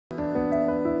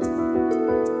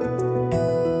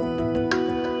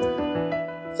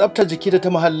Tsaftar jiki da ta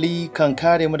muhalli kan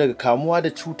kare mu daga kamuwa da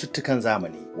cututtukan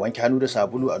zamani. Wanke hannu da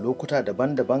sabulu a lokuta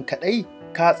daban-daban kaɗai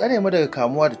ka tsare mu daga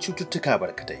kamuwa da cututtuka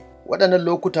barkatai. Waɗannan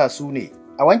lokuta su ne: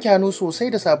 a wanke hannu sosai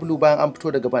da sabulu bayan an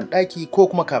fito daga banɗaki ko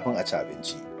kuma kafin a ci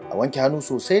abinci. A wanke hannu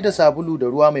sosai da sabulu da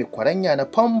ruwa mai kwaranya na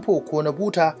famfo ko na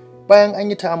buta bayan an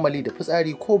yi ta'ammali da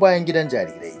fitsari ko bayan gidan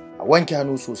jarirai. A wanke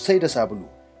hannu sosai da sabulu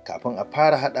kafin a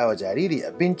fara haɗa wa jariri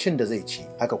abincin da zai ci.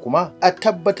 Haka kuma a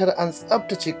tabbatar an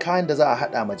tsaftace kayan da za a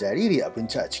haɗa ma jariri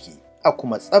abinci a ciki. A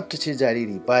kuma tsaftace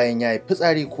jariri bayan ya yi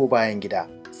fitsari ko bayan gida.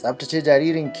 Tsaftace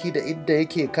jaririnki da idda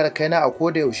yake karkaina a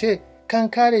koda yaushe kan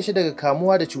kare shi daga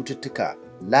kamuwa da cututtuka.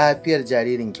 Lafiyar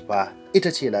jaririnki fa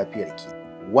ita ce lafiyarki.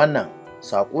 Wannan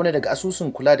saƙo ne daga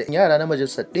asusun kula da yara na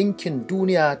Majalisar Ɗinkin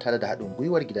Duniya tare da haɗin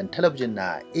gwiwar gidan talabijin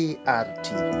na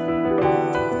Artv.